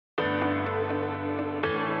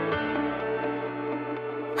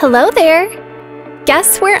Hello there!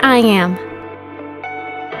 Guess where I am?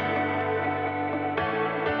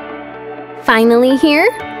 Finally here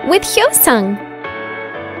with Hyosung.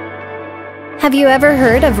 Have you ever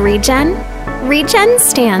heard of Regen? Regen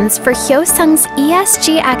stands for Hyosung's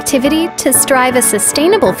ESG activity to strive a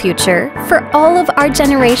sustainable future for all of our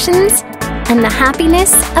generations and the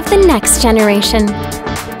happiness of the next generation.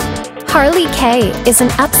 Harlie K is an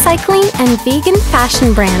upcycling and vegan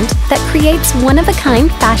fashion brand that creates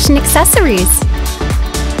one-of-a-kind fashion accessories.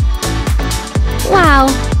 Wow,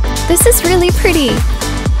 this is really pretty.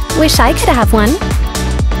 Wish I could have one.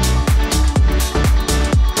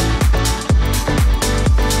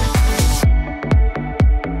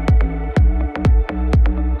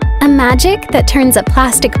 A magic that turns a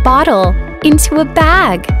plastic bottle into a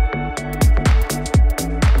bag.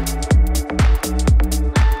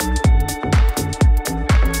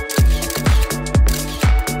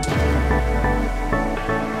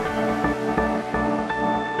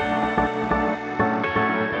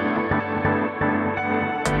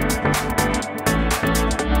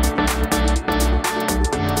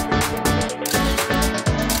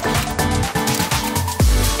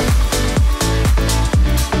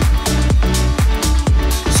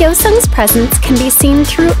 Hyosung's presence can be seen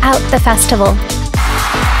throughout the festival.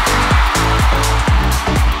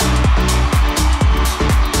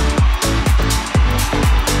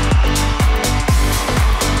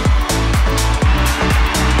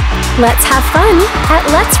 Let's have fun at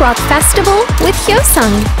Let's Rock Festival with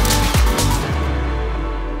Hyosung.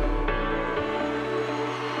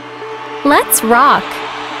 Let's rock.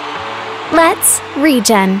 Let's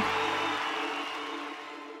regen.